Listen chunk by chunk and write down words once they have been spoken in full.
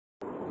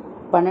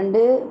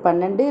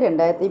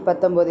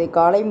12/12/2019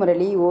 காலை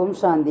முரளி. ஓம்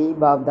சாந்தி.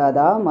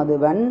 பாப்தாதா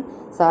மதுபன்.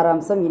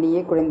 சாராம்சம்: இனிய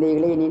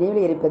குழந்தைகளை,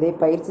 நினைவில் இருப்பதை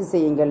பயிற்சி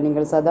செய்யுங்கள்.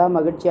 நீங்கள் சதா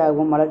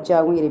மகிழ்ச்சியாகவும்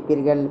மலர்ச்சியாகவும்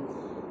இருப்பீர்கள்.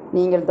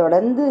 நீங்கள்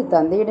தொடர்ந்து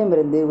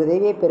தந்தையிடமிருந்து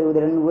உதவியை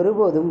பெறுவதுடன்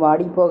ஒருபோதும்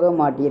வாடிப்போக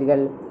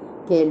மாட்டீர்கள்.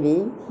 கேள்வி: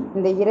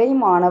 இந்த இறை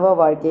மாணவ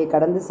வாழ்க்கையை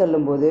கடந்து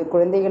செல்லும்போது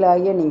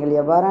குழந்தைகளாகிய நீங்கள்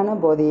எவ்வாறான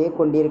போதையை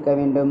கொண்டிருக்க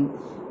வேண்டும்?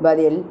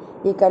 பதில்: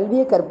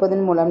 இக்கல்வியை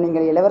கற்பதன் மூலம்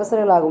நீங்கள்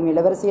இளவரசர்களாகவும்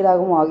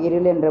இளவரசிகளாகவும்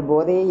ஆகிறீர்கள் என்ற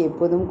போதையை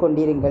எப்போதும்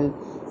கொண்டிருங்கள்.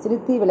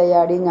 சிரித்து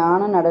விளையாடி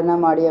ஞான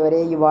நடனம்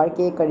ஆடியவரே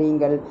இவ்வாழ்க்கையை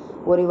கழியுங்கள்.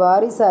 ஒரு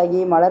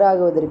வாரிசாகி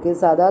மலராகுவதற்கு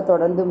சதா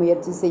தொடர்ந்து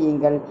முயற்சி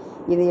செய்யுங்கள்.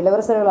 இது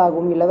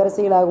இளவரசர்களாகவும்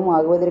இளவரசிகளாகவும்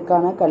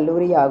ஆகுவதற்கான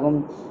கல்லூரி ஆகும்.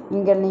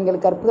 இங்கே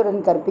நீங்கள்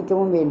கற்பதுடன்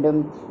கற்பிக்கவும் வேண்டும்.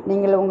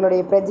 நீங்கள்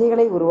உங்களுடைய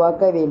பிரஜைகளை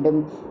உருவாக்க வேண்டும்.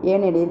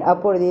 ஏனெனில்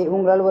அப்பொழுதே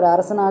உங்களால் ஒரு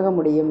அரசனாக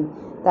முடியும்.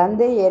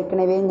 தந்தை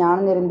ஏற்கனவே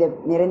ஞானம்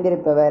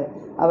நிறைந்திருப்பவர்.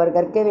 அவர்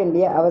கற்க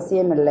வேண்டிய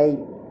அவசியமில்லை.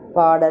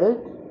 பாடல்: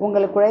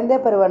 உங்கள் குழந்தை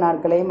பருவ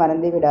நாட்களை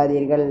மறந்து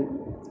விடாதீர்கள்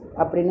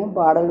அப்படின்னு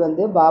பாடல்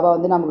பாபா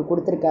நமக்கு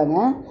கொடுத்துருக்காங்க.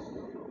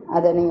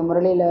 அதை நீங்கள்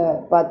முரளியில்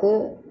பார்த்து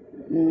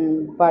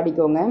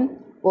பாடிக்கோங்க.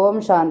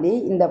 ஓம் சாந்தி.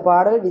 இந்த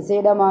பாடல்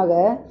விசேடமாக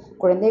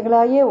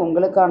குழந்தைகளாகிய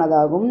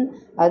உங்களுக்கானதாகும்.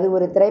 அது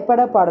ஒரு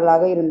திரைப்பட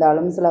பாடலாக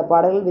இருந்தாலும் சில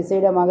பாடல்கள்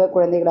விசேடமாக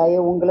குழந்தைகளாகிய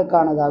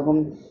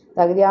உங்களுக்கானதாகும்.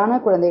 தகுதியான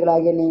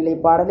குழந்தைகளாகிய நீங்கள்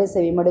இப்பாடலை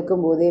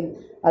செவிமடுக்கும் போது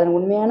அதன்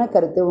உண்மையான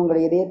கருத்து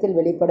உங்கள் இதயத்தில்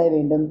வெளிப்பட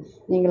வேண்டும்.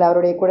 நீங்கள்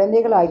அவருடைய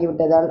குழந்தைகள்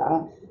ஆகிவிட்டதால்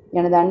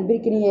எனது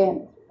அன்பிற்கினிய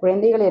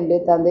குழந்தைகள் என்று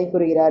தந்தை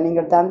கூறுகிறார்.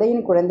 நீங்கள்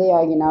தந்தையின் குழந்தை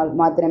ஆகினால்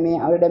மாத்திரமே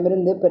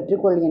அவரிடமிருந்து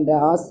பெற்றுக்கொள்கின்ற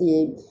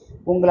ஆசையை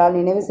உங்களால்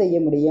நினைவு செய்ய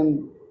முடியும்.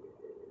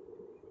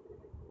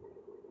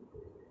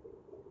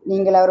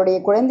 நீங்கள் அவருடைய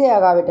குழந்தை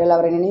ஆகாவிட்டால்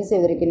அவரை நினைவு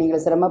செய்வதற்கு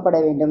நீங்கள் சிரமப்பட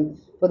வேண்டும்.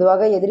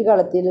 பொதுவாக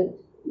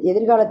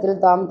எதிர்காலத்தில்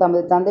தாம்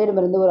தமது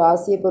தந்தையிடமிருந்து ஒரு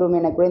ஆசையை பெறும்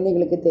என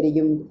குழந்தைகளுக்கு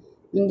தெரியும்.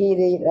 இங்கு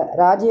இது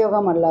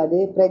ராஜயோகம் அல்லாது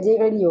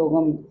பிரஜைகளின்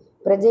யோகம்.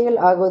 பிரஜைகள்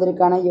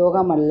ஆகுவதற்கான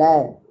யோகம் அல்ல.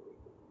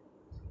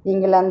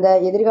 நீங்கள் அந்த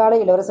எதிர்கால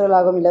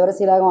இளவரசர்களாகவும்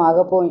இளவரசிகளாகவும்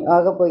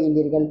ஆகப்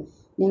போகின்றீர்கள்.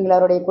 நீங்கள்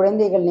அவருடைய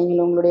குழந்தைகள்.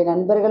 நீங்கள் உங்களுடைய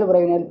நண்பர்கள்,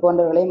 உறவினர்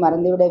போன்றவர்களை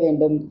மறந்துவிட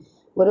வேண்டும்.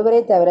 ஒருவரை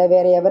தவிர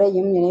வேறு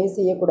எவரையும் நினைவு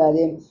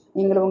செய்யக்கூடாது.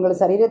 நீங்கள் உங்கள்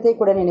சரீரத்தை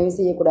கூட நினைவு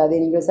செய்யக்கூடாது.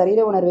 நீங்கள் சரீர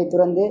உணர்வை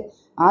துறந்து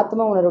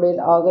ஆத்ம உணர்வுடைய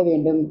ஆக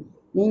வேண்டும்.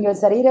 நீங்கள்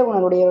சரீர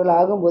உணர்வுடையவர்கள்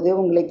ஆகும்போது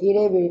உங்களை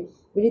கீழே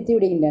விழித்து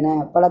விடுகின்றன.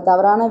 பல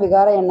தவறான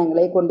விகார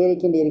எண்ணங்களை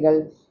கொண்டிருக்கின்றீர்கள்.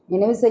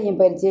 நினைவு செய்யும்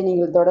பயிற்சியை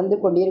நீங்கள் தொடர்ந்து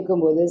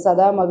கொண்டிருக்கும் போது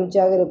சதா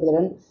மகிழ்ச்சியாக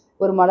இருப்பதுடன்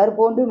ஒரு மலர்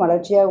போன்று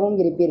மலர்ச்சியாகவும்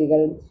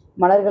இருப்பீர்கள்.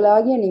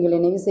 மலர்களாகிய நீங்கள்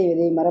நினைவு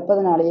செய்வதை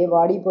மறப்பதனாலேயே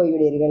வாடி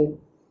போய்விடுவீர்கள்.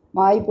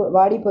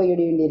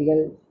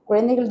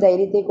 குழந்தைகள்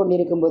தைரியத்தை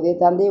கொண்டிருக்கும் போது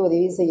தந்தை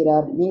உதவி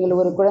செய்கிறார். நீங்கள்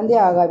ஒரு குழந்தை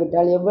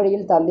ஆகாவிட்டால்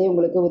எவ்வழியில் தந்தை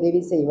உங்களுக்கு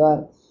உதவி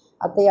செய்வார்?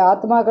 அத்தகைய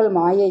ஆத்மாக்கள்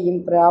மாயையும்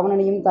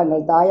ராவணனையும்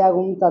தங்கள்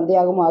தாயாகவும்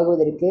தந்தையாகவும்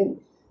ஆகுவதற்கு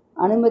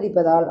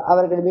அனுமதிப்பதால்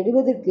அவர்கள்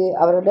விடுவதற்கு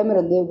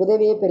அவர்களிடமிருந்து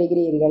உதவியை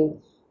பெறுகிறீர்கள்.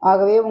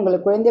 ஆகவே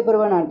உங்கள் குழந்தை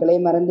பருவ நாட்களை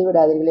மறந்து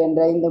விடாதீர்கள்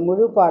என்ற இந்த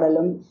முழு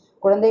பாடலும்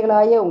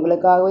குழந்தைகளாகிய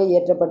உங்களுக்காகவே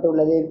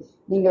இயற்றப்பட்டுள்ளது.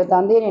 நீங்கள்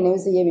தந்தையை நினைவு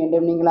செய்ய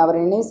வேண்டும். நீங்கள் அவரை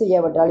நினைவு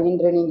செய்யாவிட்டால்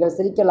இன்று நீங்கள்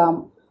சிரிக்கலாம்,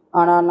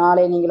 ஆனால்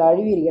நாளை நீங்கள்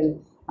அழுவீர்கள்.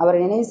 அவரை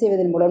நினைவு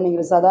செய்வதன் மூலம்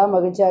நீங்கள் சதா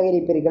மகிழ்ச்சியாக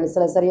இருப்பீர்கள்.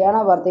 சில சரியான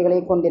வார்த்தைகளை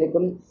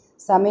கொண்டிருக்கும்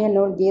சமய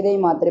நூல் கீதை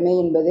மாத்திரமே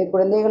என்பது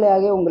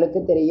குழந்தைகளாகிய உங்களுக்கு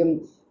தெரியும்.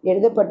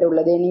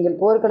 எழுதப்பட்டுள்ளது: நீங்கள்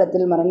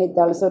போர்க்களத்தில்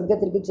மரணித்தால்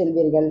சொர்க்கத்திற்கு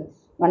செல்வீர்கள்.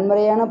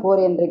 வன்முறையான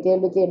போர் என்ற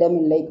கேள்விக்கு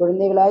இடமில்லை.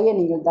 குழந்தைகளாகிய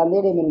நீங்கள்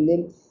தந்தையிடமிருந்து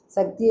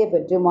சக்தியை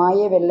பெற்று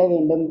மாயை வெல்ல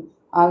வேண்டும்.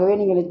 ஆகவே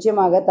நீங்கள்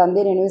நிச்சயமாக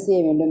தந்தையை நினைவு செய்ய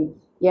வேண்டும்.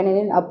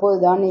 ஏனெனில்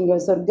அப்போதுதான்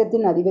நீங்கள்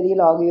சொர்க்கத்தின்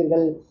அதிபதிகள்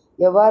ஆகுவீர்கள்.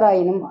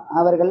 எவ்வாறாயினும்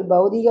அவர்கள்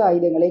பௌதிக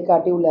ஆயுதங்களை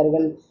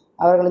காட்டியுள்ளார்கள்.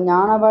 அவர்கள்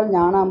ஞானவாள்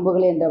ஞான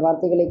அம்புகள் என்ற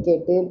வார்த்தைகளை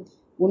கேட்டு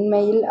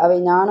உண்மையில் அவை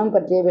ஞானம்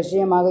பற்றிய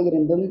விஷயமாக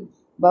இருந்தும்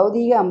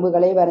பௌதீக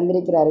அம்புகளை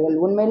வரைந்திருக்கிறார்கள்.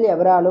 உண்மையில்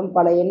எவராலும்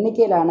பல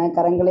எண்ணிக்கையிலான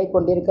கரங்களை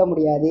கொண்டிருக்க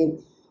முடியாது.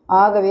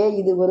 ஆகவே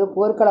இது ஒரு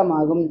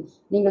போர்க்களமாகும்.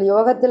 நீங்கள்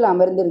யோகத்தில்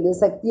அமர்ந்திருந்து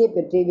சக்தியை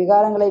பெற்று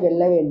விகாரங்களை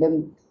வெல்ல வேண்டும்.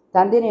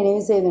 தந்தை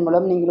நினைவு செய்வதன்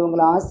மூலம் நீங்கள்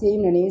உங்கள்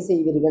ஆசையையும் நினைவு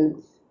செய்வீர்கள்.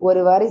 ஒரு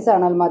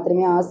வாரிசானால்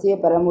மாத்திரமே ஆசையை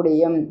பெற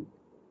முடியும்.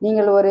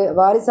 நீங்கள் ஒரு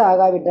வாரிசு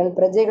ஆகாவிட்டால்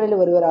பிரஜைகளில்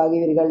ஒருவர்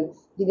ஆகுவீர்கள்.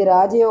 இது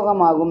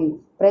ராஜயோகமாகும்,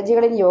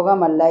 பிரஜைகளின்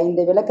யோகம் அல்ல.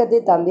 இந்த விளக்கத்தை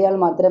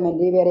தந்தையால்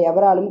மாத்திரமின்றி வேறு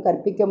எவராலும்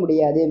கற்பிக்க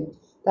முடியாது.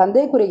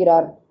 தந்தை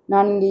கூறுகிறார்: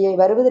 நான் இங்கே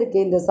வருவதற்கு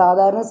இந்த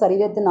சாதாரண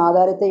சரீரத்தின்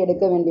ஆதாரத்தை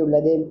எடுக்க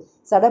வேண்டியுள்ளது.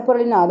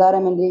 சடப்பொருளின்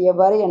ஆதாரமின்றி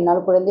எவ்வாறு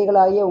என்னால்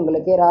குழந்தைகளாகிய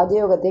உங்களுக்கு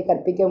ராஜயோகத்தை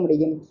கற்பிக்க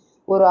முடியும்?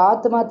 ஒரு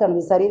ஆத்மா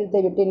தனது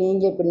சரீரத்தை விட்டு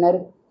நீங்கிய பின்னர்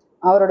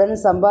அவருடன்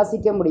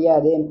சம்பாசிக்க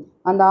முடியாது.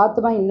 அந்த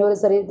ஆத்மா இன்னொரு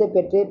சரீரத்தை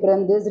பெற்று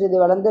பிறந்து சிறிது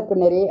வளர்ந்த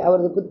பின்னரே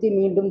அவரது புத்தி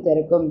மீண்டும்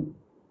திறக்கும்.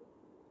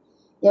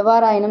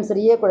 எவ்வாறாயினும்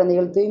சிறிய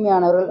குழந்தைகள்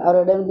தூய்மையானவர்கள்.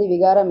 அவர்களிடமிருந்து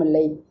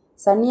விகாரமில்லை.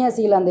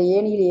 சன்னியாசிகள் அந்த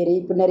ஏணியில் ஏறி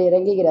பின்னர்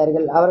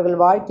இறங்குகிறார்கள். அவர்கள்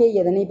வாழ்க்கை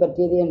எதனை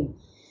பற்றியது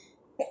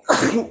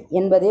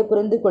என்பதை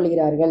புரிந்து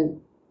கொள்கிறார்கள்.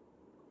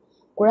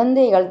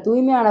 குழந்தைகள்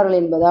தூய்மையானவர்கள்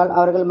என்பதால்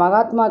அவர்கள்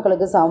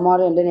மகாத்மாக்களுக்கு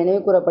சமமானவர்கள் என்று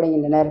நினைவு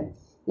கூறப்படுகின்றனர்.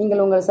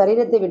 நீங்கள் உங்கள்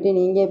சரீரத்தை விட்டு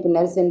நீங்கிய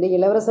பின்னர் சென்று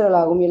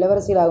இளவரசர்களாகவும்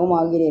இளவரசிகளாகவும்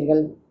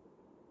ஆகிறீர்கள்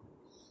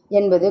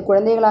என்பது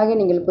குழந்தைகளாக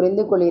நீங்கள்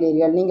புரிந்து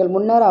கொள்கிறீர்கள். நீங்கள்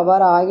முன்னர்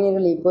அவ்வாறு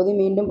ஆகினீர்கள், இப்போது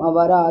மீண்டும்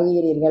அவ்வாறு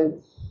ஆகிறீர்கள்.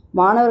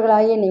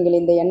 மாணவர்களாகிய நீங்கள்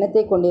இந்த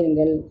எண்ணத்தை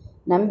கொண்டிருங்கள்.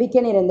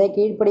 நம்பிக்கை நிறைந்த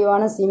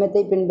கீழ்ப்படிவான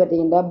சீமத்தை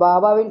பின்பற்றுகின்ற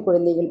பாபாவின்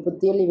குழந்தைகள்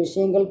புத்தியில்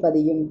இவ்விஷயங்கள்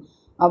பதியும்.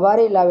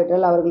 அவ்வாறு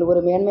இல்லாவிட்டால் அவர்கள்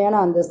ஒரு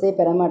மேன்மையான அந்தஸ்தை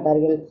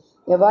பெறமாட்டார்கள்.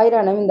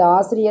 எவ்வாயிரானும் இந்த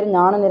ஆசிரியர்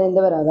ஞானம்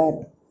நிறைந்தவர் ஆவார்.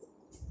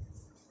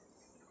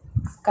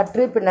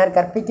 கற்று பின்னர்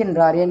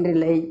கற்பிக்கின்றார்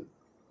என்றில்லை.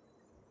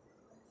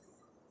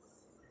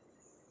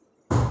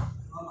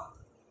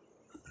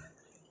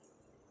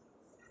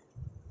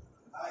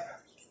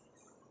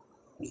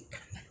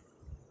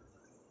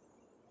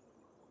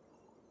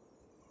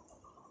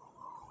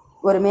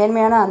 ஒரு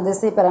மேன்மையான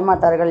அந்தஸ்தை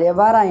பெறமாட்டார்கள்.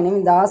 எவ்வாறாயினும்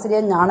இந்த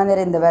ஆசிரியர் ஞானம்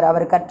நிறைந்தவர்,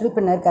 அவர் கற்று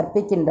பின்னர்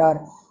கற்பிக்கின்றார்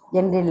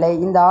என்றில்லை.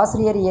 இந்த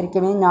ஆசிரியர்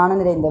இயற்கையுமே ஞானம்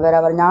நிறைந்தவர்,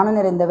 அவர் ஞானம்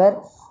நிறைந்தவர்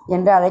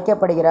என்று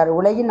அழைக்கப்படுகிறார்.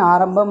 உலகின்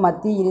ஆரம்பம்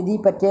மத்தி இறுதி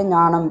பற்றிய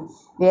ஞானம்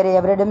வேறு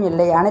எவரிடம்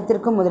இல்லை.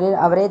 அனைத்திற்கும் முதலில்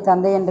அவரே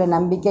தந்தை என்ற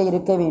நம்பிக்கை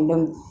இருக்க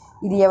வேண்டும்.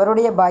 இது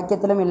எவருடைய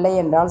பாக்கியத்திலும் இல்லை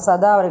என்றால்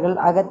சதா அவர்கள்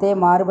அகத்தே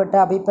மாறுபட்ட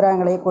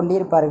அபிப்பிராயங்களை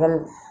கொண்டிருப்பார்கள்.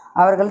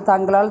 அவர்கள்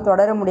தங்களால்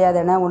தொடர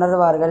முடியாதென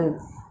உணர்வார்கள்.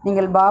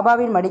 நீங்கள்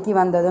பாபாவின் மடிக்கு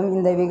வந்ததும்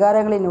இந்த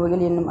விகாரங்களின்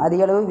நோய்கள் இன்னும்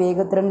அதிகளவு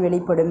வேகத்துடன்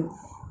வெளிப்படும்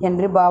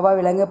என்று பாபா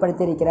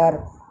விளங்கப்படுத்தியிருக்கிறார்.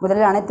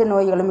 முதலில் அனைத்து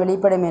நோய்களும்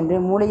வெளிப்படும் என்று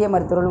மூலிகை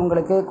மருத்துவர்கள்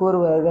உங்களுக்கு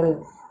கூறுவார்கள்.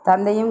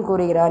 தந்தையும்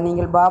கூறுகிறார்,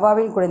 நீங்கள்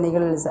பாபாவின்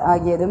குழந்தைகள்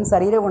ஆகியதும்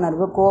சரீர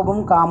உணர்வு,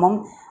 கோபம், காமம்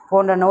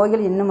போன்ற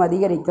நோய்கள் இன்னும்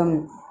அதிகரிக்கும்.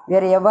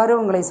 வேறு எவ்வாறு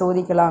உங்களை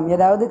சோதிக்கலாம்?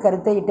 ஏதாவது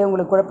கருத்தை இட்டு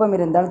உங்களுக்கு குழப்பம்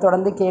இருந்தால்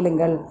தொடர்ந்து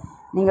கேளுங்கள்.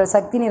 நீங்கள்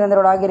சக்தி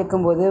நிரந்தரர்களாக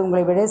இருக்கும்போது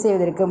உங்களை விடை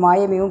செய்வதற்கு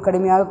மாயை மிகவும்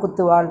கடுமையாக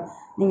குத்துவாள்.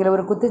 நீங்கள்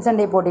ஒரு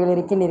குத்துச்சண்டை போட்டியில்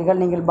இருக்கின்றீர்கள்.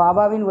 நீங்கள்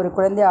பாபாவின் ஒரு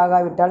குழந்தை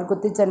ஆகாவிட்டால்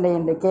குத்துச்சண்டை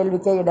என்ற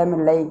கேள்விக்கே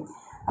இடமில்லை.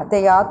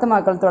 அத்தகைய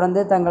ஆத்மாக்கள்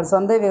தொடர்ந்து தங்கள்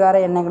சொந்த விகார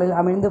எண்ணங்களில்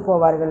அமிழ்ந்து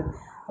போவார்கள்.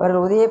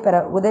 அவர்கள்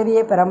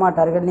உதவியே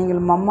பெறமாட்டார்கள்.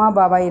 நீங்கள் மம்மா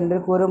பாபா என்று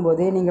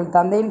கூறும்போது நீங்கள்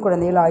தந்தையின்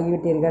குழந்தைகள்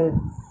ஆகிவிட்டீர்கள்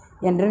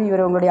என்றும்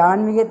இவர் உங்களுடைய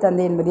ஆன்மீக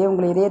தந்தை என்பதை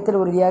உங்கள் இதயத்தில்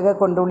உறுதியாக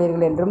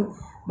கொண்டுள்ளீர்கள் என்றும்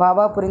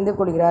பாபா புரிந்து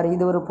கொள்கிறார்.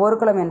 இது ஒரு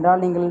போர்க்களம்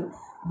என்றால் நீங்கள்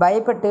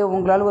பயப்பட்டு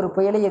உங்களால் ஒரு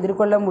புயலை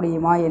எதிர்கொள்ள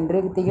முடியுமா என்று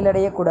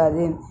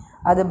திகிலடையக்கூடாது.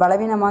 அது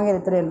பலவீனமாக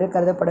இருக்கிறது என்று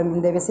கருதப்படும்.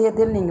 இந்த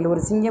விஷயத்தில் நீங்கள்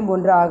ஒரு சிங்கம்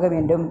போன்று ஆக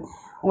வேண்டும்.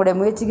 உங்களுடைய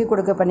முயற்சிக்கு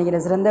கொடுக்கப்படுகிற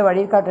சிறந்த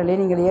வழிகாட்டலை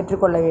நீங்கள்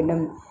ஏற்றுக்கொள்ள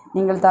வேண்டும்.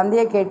 நீங்கள்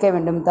தந்தையை கேட்க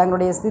வேண்டும்.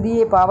 தங்களுடைய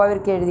ஸ்திதியை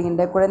பாபாவிற்கு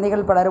எழுதுகின்ற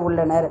குழந்தைகள் பலர்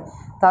உள்ளனர்.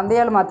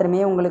 தந்தையால் மாத்திரமே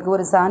உங்களுக்கு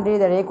ஒரு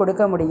சான்றிதழை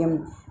கொடுக்க முடியும்.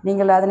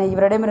 நீங்கள் அதனை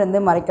இவரிடமிருந்து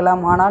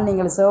மறைக்கலாம், ஆனால்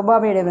நீங்கள்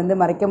சிவபாபாவிடமிருந்து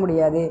மறைக்க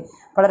முடியாது.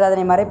 பலர்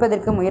அதனை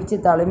மறைப்பதற்கு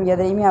முயற்சித்தாலும்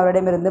எதையுமே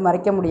அவரிடமிருந்து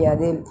மறைக்க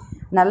முடியாது.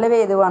 நல்லவை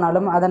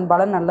எதுவானாலும் அதன்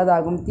பலன்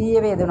நல்லதாகும்,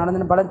 தீயவை எதுவானாலும்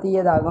அதன் பலன்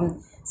தீயதாகும்.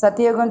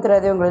 சத்தியோகம்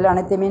திரதயங்களில்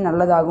அனைத்துமே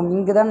நல்லதாகும்.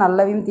 இங்குதான்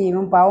நல்லவையும்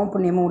தீயவும் பாவம்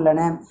புண்ணியமும்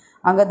உள்ளன.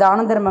 அங்கு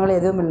தான தர்மங்கள்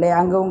எதுவும் இல்லை.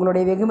 அங்கு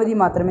உங்களுடைய வெகுமதி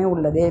மாத்திரமே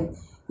உள்ளது.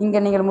 இங்கே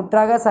நீங்கள்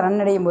முற்றாக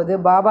சரணடையும் போது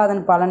பாபா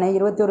அதன் பலனை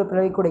 21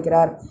 பிறவி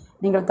கொடுக்கிறார்.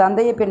 நீங்கள்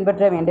தந்தையை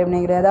பின்பற்ற வேண்டும்.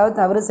 நீங்கள் ஏதாவது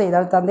தவறு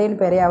செய்தால் தந்தையின்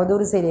பெயரை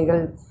அவதூறு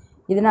செய்கிறீர்கள்.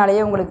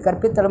 இதனாலேயே உங்களுக்கு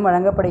கற்பித்தலும்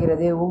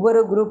வழங்கப்படுகிறது.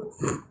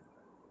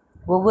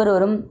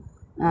 ஒவ்வொருவரும்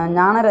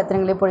ஞான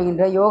ரத்னங்களை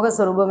பொழிகின்ற யோக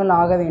சொரூபங்கள்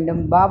ஆக வேண்டும்.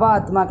 பாபா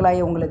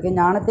ஆத்மாக்களாகிய உங்களுக்கு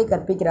ஞானத்தை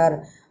கற்பிக்கிறார்.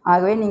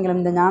 ஆகவே நீங்கள்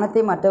இந்த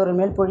ஞானத்தை மற்றவர்கள்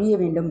மேல் பொழிய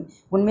வேண்டும்.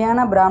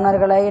 உண்மையான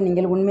பிராமணர்களாக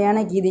நீங்கள்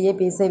உண்மையான கீதையை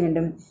பேச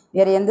வேண்டும்.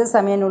 வேறு எந்த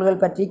சமய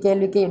நூல்கள் பற்றி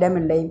கேள்விக்கு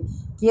இடமில்லை.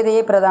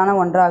 கீதையே பிரதான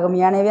ஒன்றாகும்.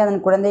 எனவே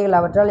அதன் குழந்தைகள்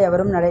அவற்றால்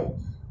எவரும்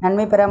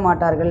நன்மை பெற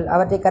மாட்டார்கள்.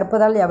 அவற்றை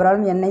கற்பதால்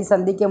எவராலும் என்னை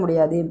சந்திக்க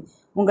முடியாது.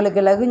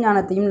 உங்களுக்கு லகு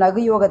ஞானத்தையும்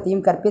லகு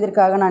யோகத்தையும்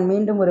கற்பிப்பதற்காக நான்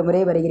மீண்டும் ஒரு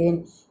முறை வருகிறேன்.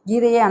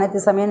 கீதையே அனைத்து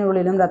சமய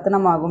நூலிலும்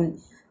ரத்னமாகும்.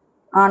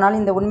 ஆனால்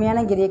இந்த உண்மையான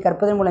கீதையை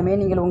கற்பதன் மூலமே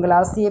நீங்கள் உங்கள்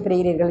ஆஸ்தியை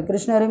பெறுகிறீர்கள்.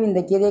 கிருஷ்ணரும் இந்த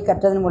கீதையை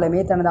கற்றதன்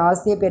மூலமே தனது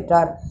ஆஸ்தியை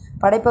பெற்றார்.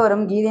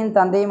 படைப்பவரும் கீதையின்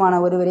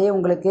தந்தையுமான ஒருவரே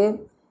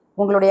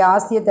உங்களுடைய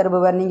ஆஸ்தியை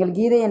தருபவர். நீங்கள்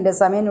கீதை என்ற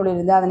சமய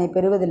நூலிலிருந்து அதனை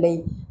பெறுவதில்லை.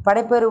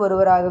 படைப்பவர்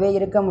ஒருவராகவே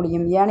இருக்க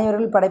முடியும்.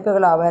 ஏனையவர்கள்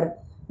படைப்புகள் ஆவர்.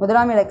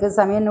 முதலாம் இலக்கு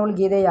சமய நூல்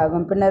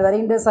கீதையாகும். பின்னர்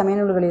வருகின்ற சமய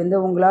நூல்களிலிருந்து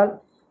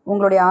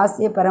உங்களுடைய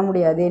ஆஸ்தியை பெற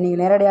முடியாது.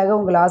 நீங்கள் நேரடியாக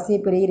உங்கள் ஆஸ்தியை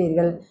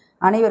பெறுகிறீர்கள்.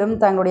 அனைவரும்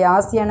தங்களுடைய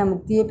ஆஸ்தியான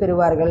முக்தியை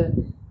பெறுவார்கள்.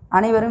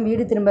 அனைவரும்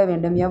வீடு திரும்ப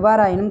வேண்டும்.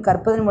 எவ்வாறாயினும்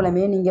கற்பதன்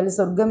மூலமே நீங்கள்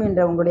சொர்க்கம் என்ற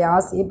உங்களுடைய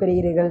ஆசையை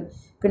பெறுகிறீர்கள்.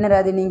 பின்னர்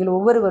அது நீங்கள்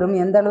ஒவ்வொருவரும்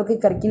எந்த அளவுக்கு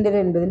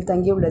கற்கின்றீர்கள் என்பதில்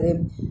தங்கியுள்ளது.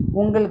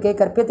 உங்களுக்கு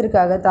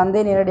கற்பிப்பதற்காக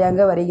தந்தை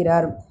நேரடியாக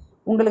வருகிறார்.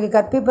 உங்களுக்கு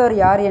கற்பிப்பவர்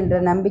யார் என்ற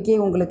நம்பிக்கை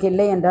உங்களுக்கு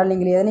இல்லை என்றால்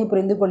நீங்கள் எதனை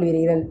புரிந்து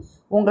கொள்வீர்கள்?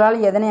 உங்களால்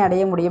எதனை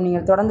அடைய முடியும்?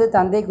 நீங்கள் தொடர்ந்து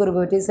தந்தை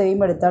கூறுபவற்றை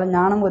செவிமடுத்தால்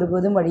ஞானம்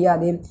ஒருபோதும்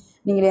வழியாது.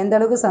 நீங்கள் எந்த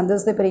அளவுக்கு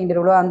சந்தோஷத்தை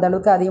பெறுகின்றீர்களோ அந்த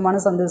அளவுக்கு அதிகமான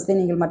சந்தோஷத்தை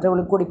நீங்கள்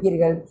மற்றவர்களுக்கு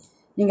கொடுப்பீர்கள்.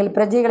 நீங்கள்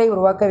பிரஜைகளை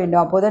உருவாக்க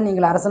வேண்டும். அப்போதுதான்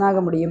நீங்கள் அரசனாக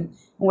முடியும்.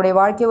 உங்களுடைய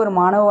வாழ்க்கை ஒரு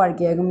மாணவ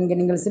வாழ்க்கையாகும். இங்கே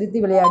நீங்கள் சிரித்து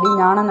விளையாடி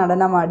ஞான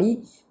நடனமாடி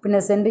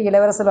பின்னர் சென்று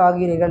இளவரசர்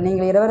ஆகிறீர்கள்.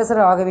 நீங்கள்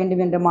இளவரசர் ஆக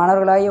வேண்டும் என்று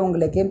மாணவர்களாகிய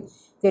உங்களுக்கு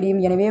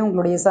தெரியும். எனவே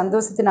உங்களுடைய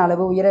சந்தோஷத்தின்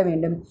அளவு உயர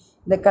வேண்டும்.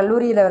 இந்த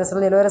கல்லூரி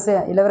இளவரசர்கள்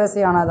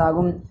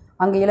இளவரசியானதாகும்.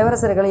 அங்கு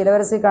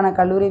இளவரசிக்கான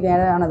கல்லூரி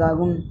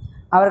வேலையானதாகும்.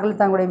 அவர்கள்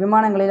தங்களுடைய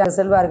விமானங்களில்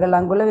செல்வார்கள்.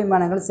 அங்குள்ள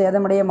விமானங்கள்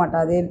சேதமடைய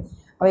மாட்டாது.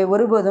 அவை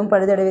ஒருபோதும்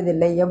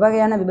பழுதடைவதில்லை.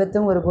 எவ்வகையான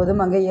விபத்தும் ஒருபோதும்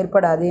அங்கே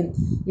ஏற்படாது.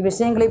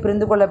 இவ்விஷயங்களை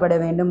புரிந்து கொள்ளப்பட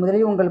வேண்டும்.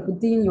 முதலில் உங்கள்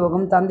புத்தியின்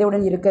யோகம்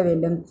தந்தையுடன் இருக்க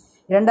வேண்டும்.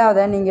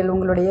 இரண்டாவது, நீங்கள்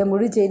உங்களுடைய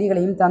முழு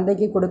செய்திகளையும்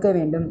தந்தைக்கு கொடுக்க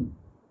வேண்டும்.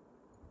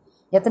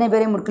 எத்தனை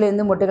பேரை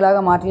முட்களிலிருந்து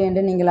மொட்டுகளாக மாற்றினேன்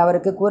என்று நீங்கள்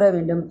அவருக்கு கூற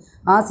வேண்டும்.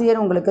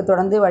 ஆசிரியர் உங்களுக்கு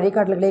தொடர்ந்து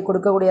வழிகாட்டல்களை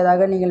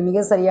கொடுக்கக்கூடியதாக நீங்கள்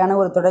மிக சரியான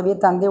ஒரு தொடர்பை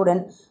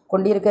தந்தையுடன்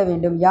கொண்டிருக்க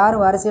வேண்டும். யார்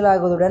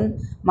வாரிசுகளாகுவதுடன்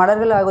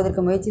மலர்கள்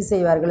ஆகுவதற்கு முயற்சி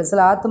செய்வார்கள்.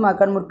 சில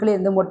ஆத்துமாக்கள்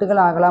முட்களிலிருந்து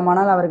மொட்டுகள் ஆகலாம்.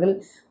 ஆனால் அவர்கள்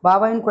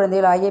பாபாவின்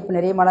குழந்தைகள் ஆகிய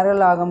பின்னரே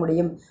மலர்கள் ஆக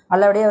முடியும்.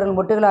 அல்லபடி அவர்கள்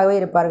மொட்டுகளாகவே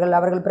இருப்பார்கள்.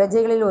 அவர்கள்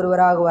பிரஜைகளில்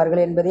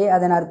ஒருவராகுவார்கள் என்பதே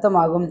அதன்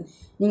அர்த்தமாகும்.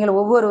 நீங்கள்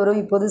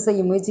ஒவ்வொருவரும் இப்போது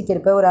செய்யும்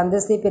முயற்சிக்கேற்ப ஒரு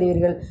அந்தஸ்தை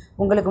பெறுவீர்கள்.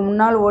 உங்களுக்கு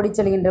முன்னால் ஓடிச்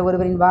செல்கின்ற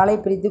ஒருவரின் வாளை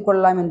பிரித்து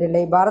கொள்ளலாம்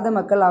என்றில்லை. பாரத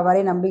மக்கள்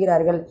அவ்வாறே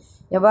நம்புகிறார்கள்.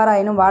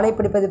 எவ்வாறாயினும் வாளை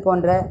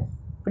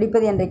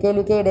பிடிப்பது என்ற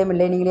கேள்விக்கே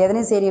இடமில்லை. நீங்கள்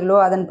எதனை செய்கிறீர்களோ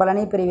அதன்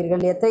பலனை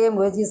பெறுவீர்கள். எத்தகைய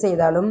முயற்சி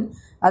செய்தாலும்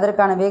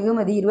அதற்கான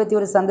வெகுமதி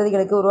 21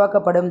 சந்ததிகளுக்கு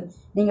உருவாக்கப்படும்.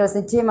 நீங்கள்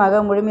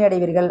நிச்சயமாக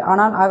முழுமையடைவீர்கள்.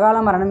 ஆனால்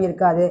அகால மரணம்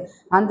இருக்காது.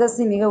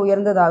 அந்தஸ்து மிக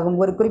உயர்ந்ததாகும்.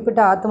 ஒரு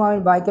குறிப்பிட்ட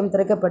ஆத்மாவின் பாக்கியம்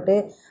திறக்கப்பட்டு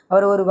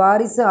அவர் ஒரு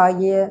வாரிசு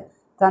ஆகிய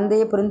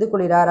தந்தையை புரிந்து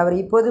கொள்கிறார். அவர்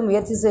இப்போது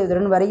முயற்சி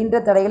செய்வதுடன் வருகின்ற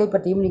தடைகளை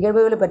பற்றியும்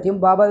நிகழ்வுகளை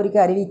பற்றியும் பாபாவிற்கு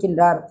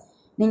அறிவிக்கின்றார்.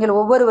 நீங்கள்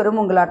ஒவ்வொருவரும்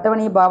உங்கள்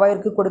அட்டவணையை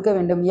பாபாவிற்கு கொடுக்க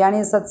வேண்டும்.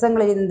 ஏனைய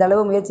சத்சங்களில் இந்த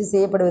அளவு முயற்சி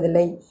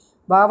செய்யப்படுவதில்லை.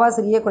 பாபா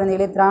சிறிய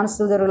குழந்தைகளை திரான்ஸ்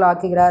தூதர்கள்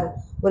ஆக்குகிறார்.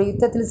 ஒரு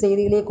யுத்தத்தில்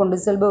செய்திகளை கொண்டு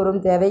செல்பவரும்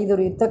தேவை. இது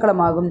ஒரு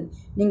யுத்தக்களமாகும்.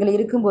 நீங்கள்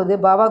இருக்கும்போது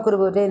பாபா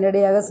கூறுபவற்றை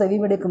நேரடியாக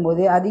செவிமெடுக்கும்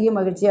போது அதிக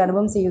மகிழ்ச்சியை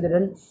அனுபவம்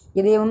செய்வதுடன்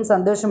இதயமும்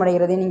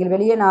சந்தோஷமடைகிறது. நீங்கள்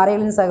வெளியே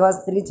நாரைகளின்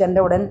சகவாசத்திற்கு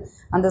சென்றவுடன்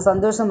அந்த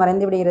சந்தோஷம்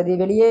மறைந்து விடுகிறது.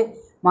 வெளியே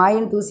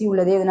மாயின் தூசி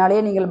உள்ளது.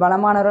 இதனாலேயே நீங்கள்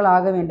பலமானவர்கள்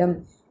ஆக வேண்டும்.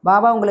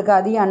 பாபா உங்களுக்கு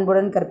அதிக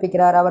அன்புடன்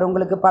கற்பிக்கிறார். அவர்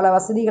உங்களுக்கு பல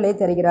வசதிகளை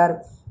தருகிறார்.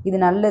 இது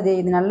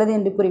நல்லது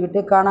என்று கூறிவிட்டு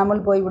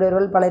காணாமல்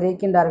போய்விடுவர்கள் பலர்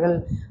இருக்கின்றார்கள்.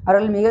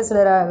 அவர்கள் மிக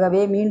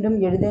சிலராகவே மீண்டும்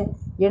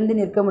எழுந்து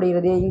நிற்க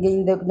முடிகிறது. இங்கே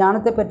இந்த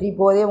ஞானத்தை பற்றி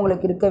போதே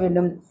உங்களுக்கு இருக்க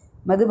வேண்டும்.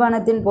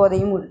 மதுபானத்தின்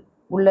போதையும்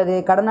உள்ளது.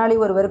 கடனாளி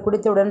ஒருவர்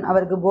குடித்தவுடன்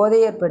அவருக்கு போதை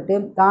ஏற்பட்டு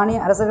தானே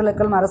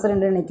அரசர்களுக்கும் அரசர்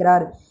என்று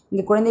நினைக்கிறார்.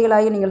 இங்கு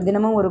குழந்தைகளாகி நீங்கள்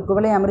தினமும் ஒரு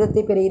குவளை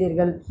அமிர்தத்தை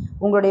பெறுகிறீர்கள்.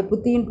 உங்களுடைய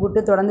புத்தியின்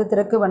பூட்டு தொடர்ந்து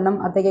திறக்கு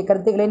வண்ணம் அத்தகைய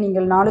கருத்துக்களை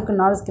நீங்கள் நாளுக்கு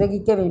நாள்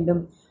கிரகிக்க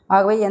வேண்டும்.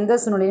 ஆகவே எந்த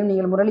சூழ்நிலையும்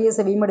நீங்கள் முரளியை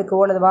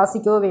செவிமடுக்கவோ அல்லது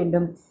வாசிக்கவோ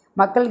வேண்டும்.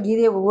 மக்கள்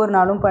கீதையை ஒவ்வொரு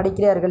நாளும்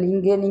படிக்கிறார்கள்.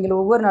 இங்கு நீங்கள்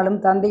ஒவ்வொரு நாளும்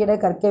தந்தையிட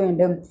கற்க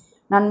வேண்டும்.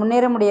 நான்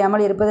முன்னேற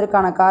முடியாமல்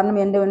இருப்பதற்கான காரணம்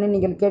என்னவென்று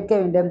நீங்கள் கேட்க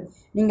வேண்டும்.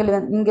 நீங்கள்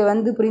இங்கு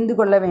வந்து புரிந்து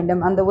கொள்ள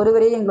வேண்டும். அந்த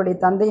ஒருவரே எங்களுடைய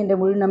தந்தை என்ற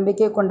முழு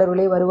நம்பிக்கை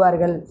கொண்டவர்களே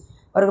வருவார்கள்.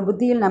 அவர்கள்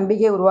புத்தியில்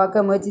நம்பிக்கையை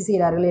உருவாக்க முயற்சி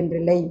செய்கிறார்கள்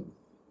என்றில்லை.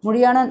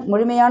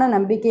 முழுமையான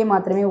நம்பிக்கை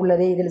மாத்திரமே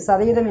உள்ளது. இதில்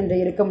சதவீதம் என்று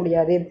இருக்க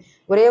முடியாது.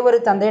 ஒரே ஒரு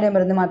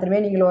தந்தையிடமிருந்து மாத்திரமே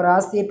நீங்கள் ஒரு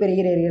ஆஸ்தியை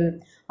பெறுகிறீர்கள்.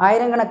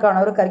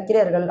 ஆயிரக்கணக்கானோர்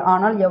கற்கிறார்கள்.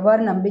 ஆனால்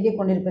எவ்வாறு நம்பிக்கை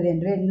கொண்டிருப்பது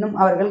என்று இன்னும்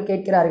அவர்கள்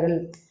கேட்கிறார்கள்.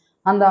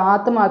 அந்த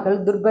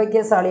ஆத்மாக்கள்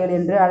துர்பாக்கியசாலிகள்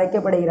என்று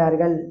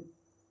அழைக்கப்படுகிறார்கள்.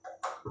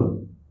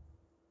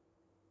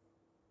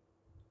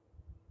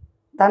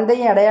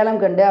 தந்தையை அடையாளம்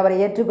கண்டு அவரை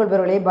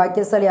ஏற்றுக்கொள்பவர்களே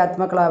பாக்கியசாலி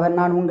ஆத்மாக்களாவர்.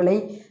 நான் உங்களை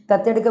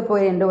தத்தெடுக்கப்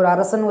போகிறேன் என்று ஒரு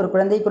அரசன் ஒரு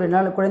குழந்தை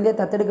கூறினால் குழந்தை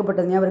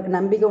தத்தெடுக்கப்பட்டதுமே அவருக்கு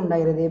நம்பிக்கை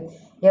உண்டாகிறது.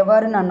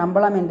 எவ்வாறு நான்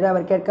நம்பலாம் என்று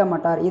அவர் கேட்க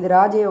மாட்டார். இது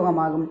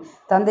ராஜயோகமாகும்.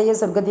 தந்தையை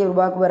சொர்க்கத்தை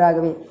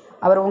உருவாக்குவராகவே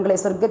அவர் உங்களை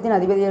சொர்க்கத்தின்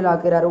அதிபதிகள்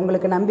ஆக்குகிறார்.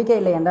 உங்களுக்கு நம்பிக்கை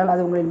இல்லை என்றால்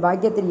அது உங்களின்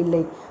பாக்கியத்தில் இல்லை.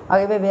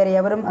 ஆகவே வேறு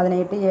எவரும் அதனை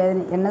இட்டு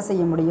என்ன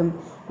செய்ய முடியும்?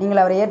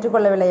 நீங்கள் அவரை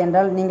ஏற்றுக்கொள்ளவில்லை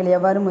என்றால் நீங்கள்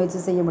எவ்வாறு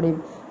முயற்சி செய்ய முடியும்?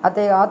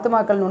 அத்தகைய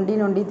ஆத்துமாக்கள்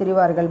நொண்டி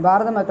திரிவார்கள்.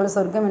 பாரத மக்கள்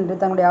சொர்க்கம் என்று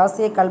தங்களுடைய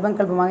ஆசையை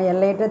கல்பமாக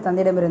எல்லையற்ற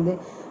தந்தையிடமிருந்து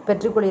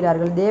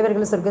பெற்றுக்கொள்கிறார்கள்.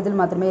 தேவர்கள் சொர்க்கத்தில்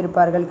மாத்திரமே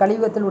இருப்பார்கள்.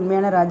 கலியுகத்தில்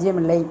உண்மையான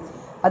ராஜ்யம் இல்லை.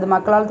 அது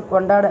மக்களால்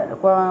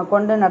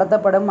கொண்டு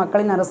நடத்தப்படும்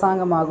மக்களின்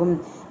அரசாங்கமாகும்.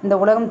 இந்த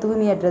உலகம்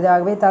தூய்மையற்றது.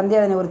 ஆகவே தந்தை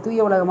அதனை ஒரு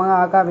தூய உலகமாக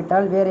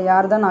ஆக்காவிட்டால் வேறு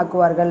யார்தான்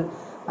ஆக்குவார்கள்?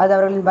 அது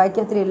அவர்களின்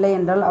பாக்கியத்தில் இல்லை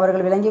என்றால்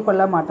அவர்கள் விளங்கி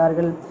கொள்ள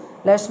மாட்டார்கள்.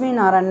 லட்சுமி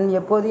நாராயணன்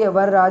எப்போது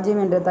எவ்வாறு ராஜ்யம்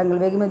என்ற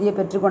தங்கள் வெகுமதியை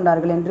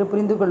பெற்றுக்கொண்டார்கள் என்று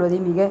புரிந்து கொள்வது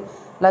மிக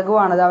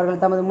லகுவானது.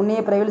 அவர்கள் தமது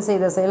முன்னைய பிறவில்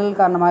செய்த செயல்கள்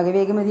காரணமாக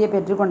வெகுமதியை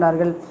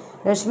பெற்றுக்கொண்டார்கள்.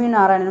 லட்சுமி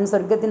நாராயணனும்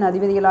சொர்க்கத்தின்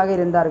அதிபதிகளாக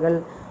இருந்தார்கள்.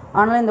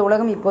 ஆனால் இந்த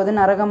உலகம் இப்போது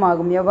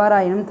நரகமாகும்.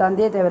 எவ்வாறாயினும்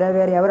தந்தையை தவிர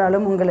வேறு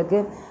எவராலும் உங்களுக்கு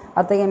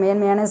அத்தகைய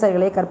மேன்மையான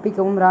செயல்களை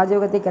கற்பிக்கவும்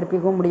ராஜயோகத்தை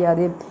கற்பிக்கவும்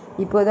முடியாது.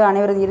 இப்போது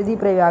அனைவரது இறுதி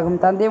பிறவியாகும்.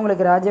 தந்தை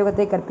உங்களுக்கு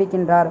ராஜயோகத்தை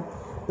கற்பிக்கின்றார்.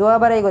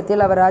 துவாபர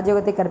யுகத்தில் அவர்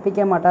ராஜயோகத்தை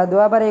கற்பிக்க மாட்டார்.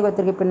 துவாபர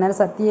யுகத்திற்கு பின்னர்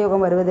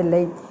சத்தியயோகம்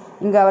வருவதில்லை.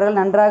 இங்கு அவர்கள்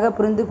நன்றாக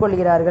புரிந்து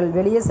கொள்கிறார்கள்.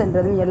 வெளியே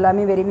சென்றதும்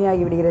எல்லாமே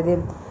வெறுமையாகிவிடுகிறது.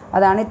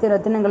 அது அனைத்து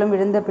ரத்தினங்களும்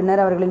விழுந்த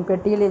பின்னர் அவர்களின்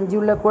பெட்டியில்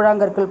எஞ்சியுள்ள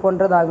கூழாங்கற்கள்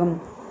போன்றதாகும்.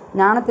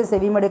 ஞானத்தை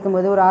செவிமடுக்கும்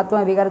போது ஒரு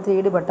ஆத்மா விகாரத்தில்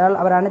ஈடுபட்டால்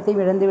அவர்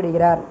அனைத்தையும் இழந்து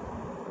விடுகிறார்.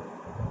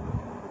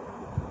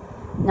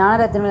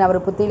 ஞானரத்தினங்கள்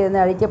அவர் புத்தியிலிருந்து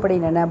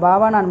அழிக்கப்படுகின்றன.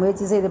 பாபா நான்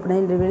முயற்சி செய்த பின்னர்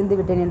இன்று விழுந்து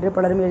விட்டேன் என்று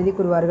பலரும் எழுதி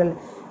கூறுவார்கள்.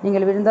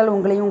 நீங்கள் விழுந்தால்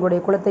உங்களையும்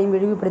உங்களுடைய குலத்தையும்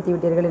விரிவுபடுத்தி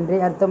விட்டீர்கள் என்றே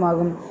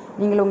அர்த்தமாகும்.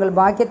 நீங்கள் உங்கள்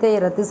பாக்கியத்தை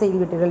ரத்து செய்து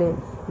விட்டீர்கள்.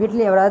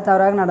 வீட்டில் எவராது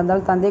தவறாக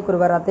நடந்தால் தந்தை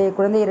கூறுவார், அத்தகைய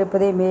குழந்தை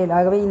இருப்பதே மேல்.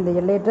 ஆகவே இந்த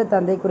எல்லையற்ற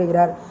தந்தை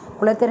கூறுகிறார்,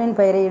 குலத்தினரின்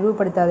பெயரை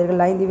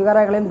இழிவுபடுத்தாதீர்கள். 5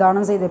 விகாரங்களையும்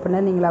தானம் செய்த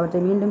பின்னர் நீங்கள்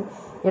அவற்றை மீண்டும்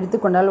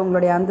எடுத்துக்கொண்டால்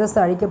உங்களுடைய அந்தஸ்து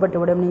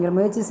அழிக்கப்பட்டுவிடும். நீங்கள்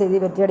முயற்சி செய்து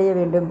வெற்றியடைய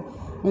வேண்டும்.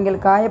 நீங்கள்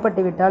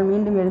காயப்பட்டு விட்டால்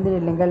மீண்டும் எழுந்து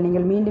நில்லுங்கள்.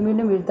 நீங்கள்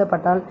மீண்டும்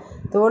வீழ்த்தப்பட்டால்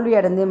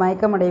தோல்வியடைந்து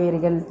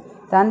மயக்கமடைவீர்கள்.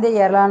 தந்தை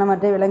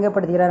ஏராளமற்றை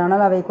விளங்கப்படுத்துகிறார்.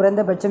 ஆனால் அவை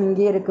குறைந்தபட்சம்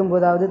இங்கே இருக்கும்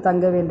போதாவது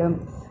தங்க வேண்டும்.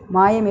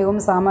 மாயை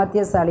மிகவும்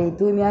சாமர்த்தியசாலி.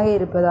 தூய்மையாக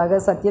இருப்பதாக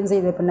சத்தியம்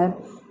செய்த பின்னர்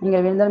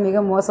நீங்கள் விழுந்தால்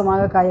மிக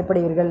மோசமாக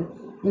காயப்படுவீர்கள்.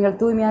 நீங்கள்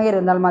தூய்மையாக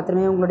இருந்தால்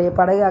மாத்திரமே உங்களுடைய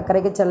படகு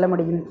அக்கறைக்கு செல்ல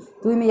முடியும்.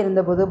 தூய்மை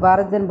இருந்தபோது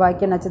பாரதத்தின்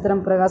பாக்கிய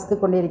நட்சத்திரம் பிரகாசித்து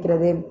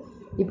கொண்டிருக்கிறது.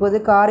 இப்போது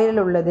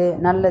காரில் உள்ளது.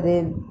 நல்லது.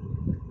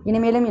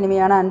 இனிமேலும்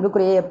இனிமையான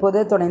அன்புக்குரிய எப்போது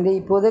தொடர்ந்து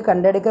இப்போது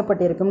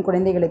கண்டெடுக்கப்பட்டிருக்கும்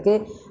குழந்தைகளுக்கு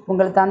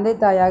உங்கள் தந்தை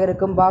தாயாக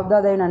இருக்கும்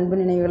பாப்தாதாவின் அன்பு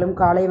நினைவுகளும்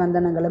காலை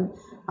வந்தனங்களும்.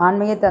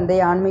 ஆன்மீக தந்தை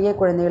ஆன்மீக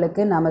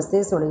குழந்தைகளுக்கு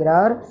நமஸ்தே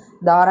சொல்கிறார்.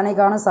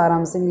 தாரணைக்கான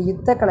சாராம்சம். இது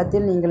யுத்த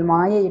களத்தில் நீங்கள்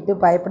மாயையிட்டு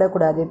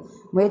பயப்படக்கூடாது.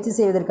 முயற்சி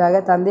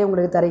செய்வதற்காக தந்தை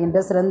உங்களுக்கு தருகின்ற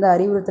சிறந்த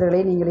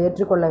அறிவுறுத்தல்களை நீங்கள்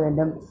ஏற்றுக்கொள்ள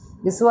வேண்டும்.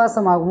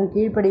 விசுவாசமாகவும்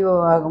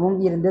கீழ்ப்படிவாகவும்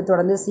இருந்து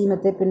தொடர்ந்து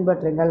சீமத்தை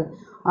பின்பற்றுங்கள்.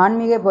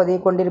 ஆன்மீக போதையை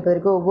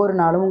கொண்டிருப்பதற்கு ஒவ்வொரு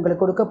நாளும்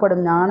உங்களுக்கு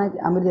கொடுக்கப்படும் ஞான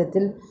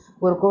அமிர்தத்தில்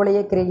ஒரு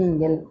குவளையை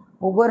கிரகியுங்கள்.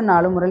 ஒவ்வொரு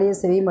நாளும் முரளியை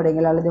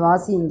செவிமடுங்கள் அல்லது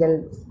வாசியுங்கள்.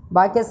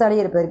 பாக்கியசாலி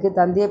இருப்பதற்கு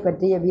தந்தையை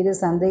பற்றி எவ்வித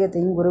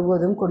சந்தேகத்தையும்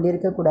ஒருபோதும்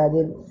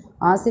கொண்டிருக்கக்கூடாது.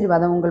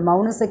 ஆசீர்வாதம். உங்கள்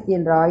மௌன சக்தி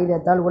என்ற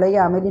ஆயுதத்தால் உலகை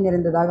அமைதி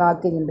நிறைந்ததாக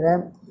ஆக்குகின்ற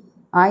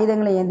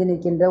ஆயுதங்களை ஏந்தி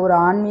நிற்கின்ற ஒரு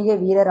ஆன்மீக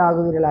வீரர்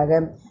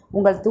ஆகுவீர்களாக.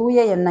 உங்கள்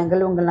தூய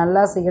எண்ணங்கள், உங்கள்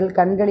நல்லாசைகள்,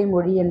 கண்களின்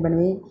மொழி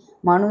என்பனவே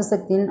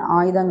மனுசக்தியின்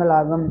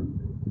ஆயுதங்களாகும்.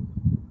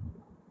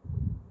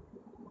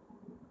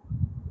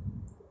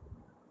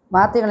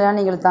 வார்த்தைகளால்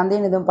நீங்கள்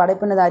தந்தையினதும்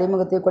படைப்பினது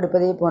அறிமுகத்தை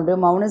கொடுப்பதை போன்று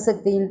மௌன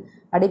சக்தியின்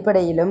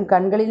அடிப்படையிலும்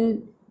கண்களின்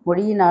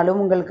மொழியினாலும்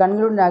உங்கள்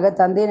கண்களுடனாக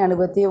தந்தையின்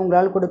அனுபவத்தை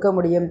உங்களால் கொடுக்க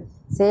முடியும்.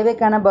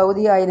 சேவைக்கான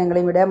பௌதிக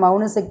ஆயுதங்களை விட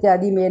மௌன சக்தி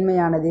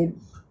அதிமேன்மையானது.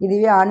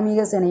 இதுவே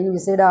ஆன்மீக சேனையின்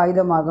விசேட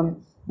ஆயுதமாகும்.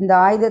 இந்த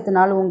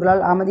ஆயுதத்தினால்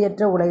உங்களால்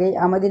அமைதியற்ற உலகை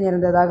அமைதி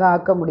நிறைந்ததாக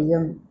ஆக்க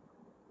முடியும்.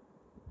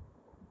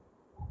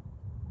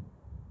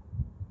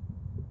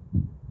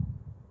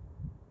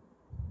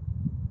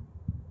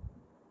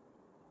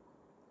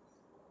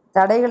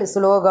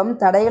 ஸ்லோகம்.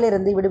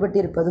 தடைகளிலிருந்து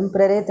விடுபட்டிருப்பதும்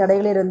பிறரை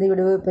தடைகளிலிருந்து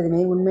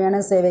விடுவிப்பதுமே உண்மையான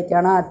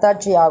சேவைக்கான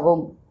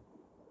அத்தாட்சியாகும்.